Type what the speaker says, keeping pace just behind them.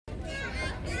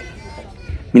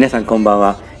皆さんこんばん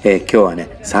は。今日はね、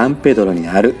サンペドロに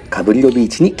あるカブリロビー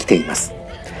チに来ています。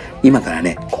今から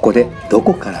ね、ここでど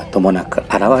こからともなく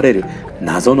現れる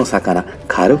謎の魚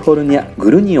カリフォルニア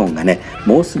グルニオンがね、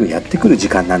もうすぐやってくる時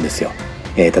間なんですよ。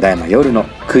ただいま夜の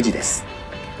9時です。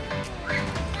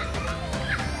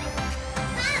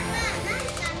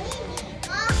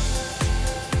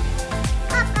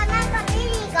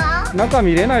中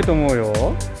見れないと思う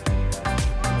よ。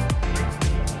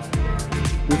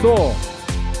嘘。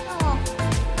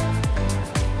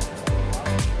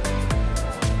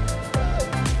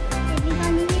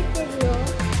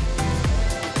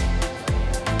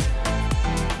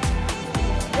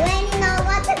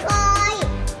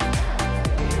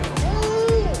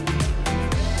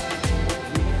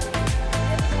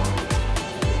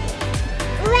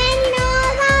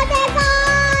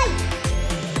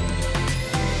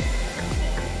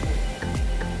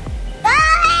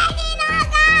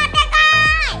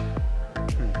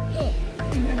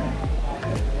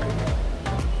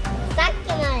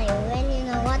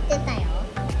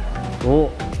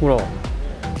お、ほら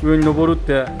上に登るっ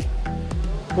て。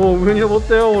お、上に登っ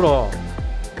たよ。ほら上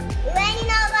に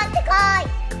登ってこ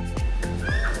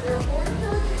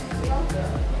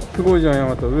い。すごいじゃん。ヤ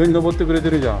マト上に登ってくれ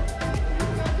てるじゃん。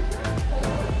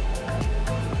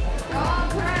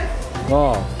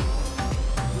あ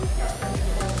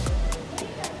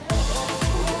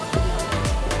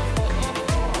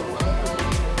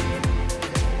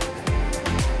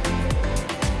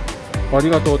あ、あり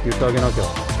がとうって言ってあげなきゃ。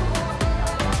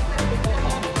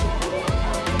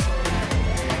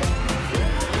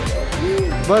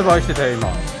バイバイしてたよ今。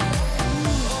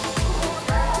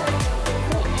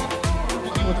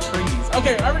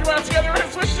Okay, everyone out together. We're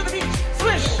gonna switch to the beach.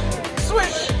 Swish,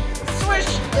 swish, swish.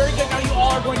 Very good. Now you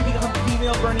all are going to become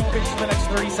female burning fish for the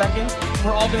next 30 seconds.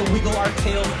 We're all gonna wiggle our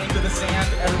tails into the sand.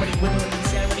 Everybody wiggle into the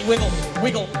sand. Everybody wiggle,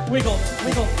 wiggle, wiggle,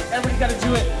 wiggle. Everybody's got to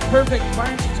do it. Perfect.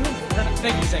 Why aren't you doing it?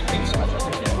 Thank you, Zach. Thank you so much. I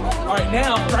appreciate it. All right,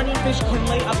 now burning fish can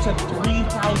lay up to 3,000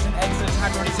 eggs at a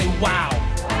time. Everybody say wow.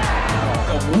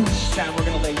 So whoosh, and we're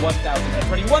gonna lay 1,000 eggs.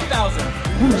 Ready? 1,000.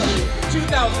 Whoosh.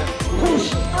 2,000. Whoosh.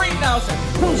 3,000.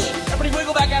 Whoosh. Everybody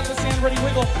wiggle back out of the sand. Ready?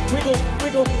 Wiggle, wiggle,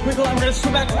 wiggle, wiggle. And we're gonna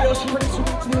swim back to the ocean. Ready? Swim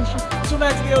back to the ocean. Swim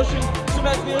back to the ocean. Swim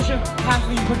back to the ocean. Half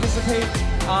of you participate.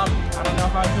 I don't know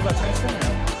how I feel about tonight's dinner.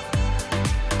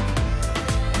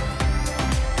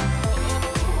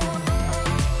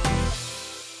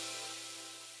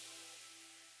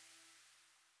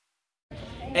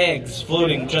 Eggs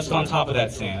floating just on top of that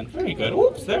sand. Very good.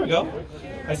 Oops, there we go.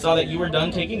 I saw that you were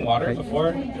done taking water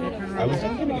before I was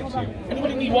done giving it to you.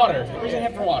 Anybody need water? Raise your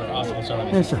hand for water. Awesome. We'll start on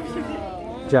this.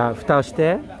 じゃあ蓋をし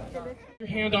て。Your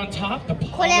hand on top, the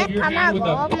palm of your hand with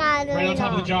the right on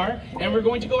top of the jar, and we're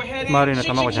going to go ahead and 丸いの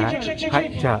卵じゃない。は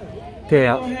い、じゃあ手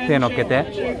乗っけて。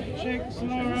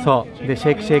そう。でシ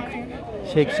ェイクシェイク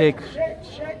シェイクシェイク。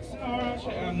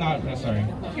I'm not sorry.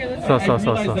 そうそう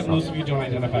そうそう。 I realize that most of you don't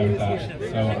identify with that.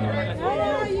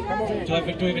 So,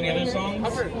 do we have any other songs?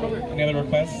 Any other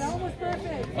requests?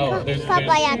 Oh, there's.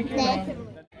 Papa やって。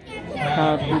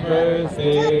Happy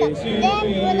birthday to you.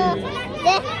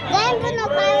 全部の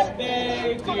回。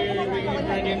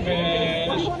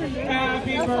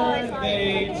 Happy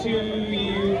birthday to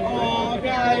you all,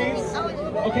 guys.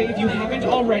 Okay, if you haven't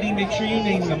already, make sure you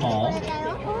name them all.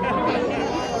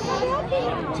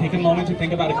 Take a moment to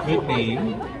think about a good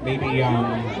name. Maybe,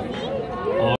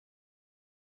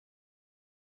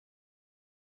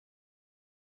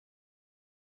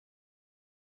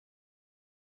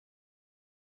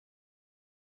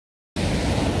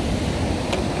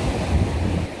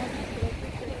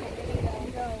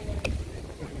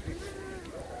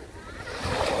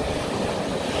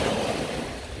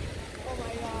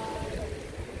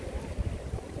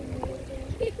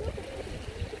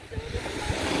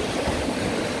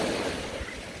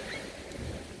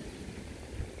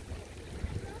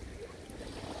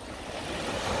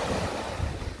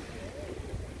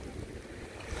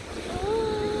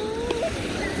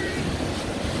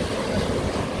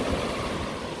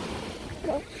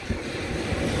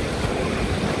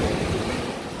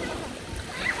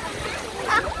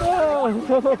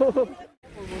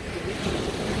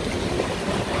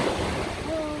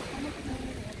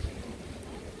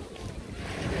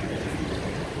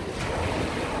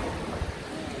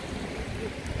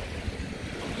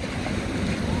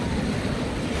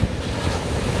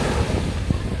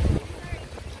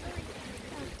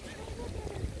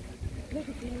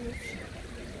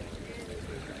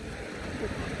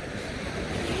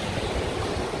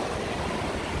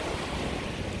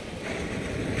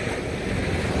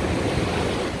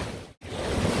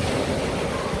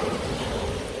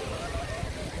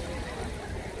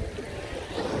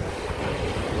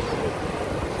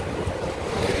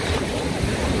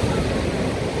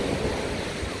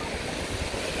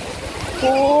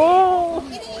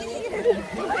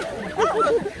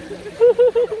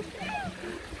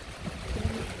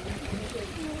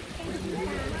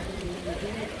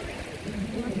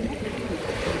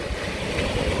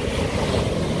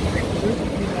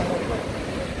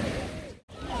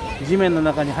 地面の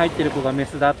中に入ってる子がメ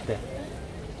スだって。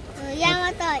ヤマ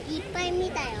トいっぱい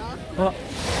見たよ。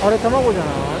あれ卵じゃ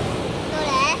ない？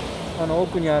どれ？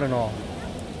奥にあるの。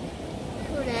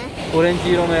どれ？オレン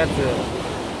ジ色のやつ。どれ？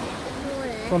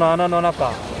その穴の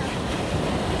中。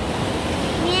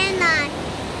見えない。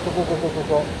こ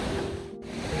こ。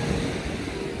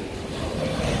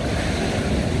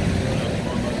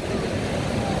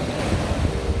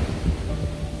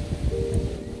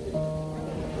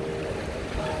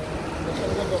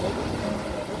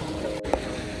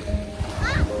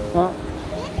あ、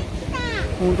出てきた。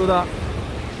本当だ。ほら。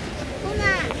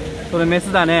それメ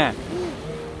スだね。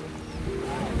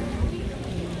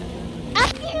あっ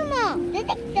ちにも出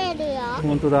てきてるよ。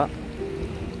本当だ。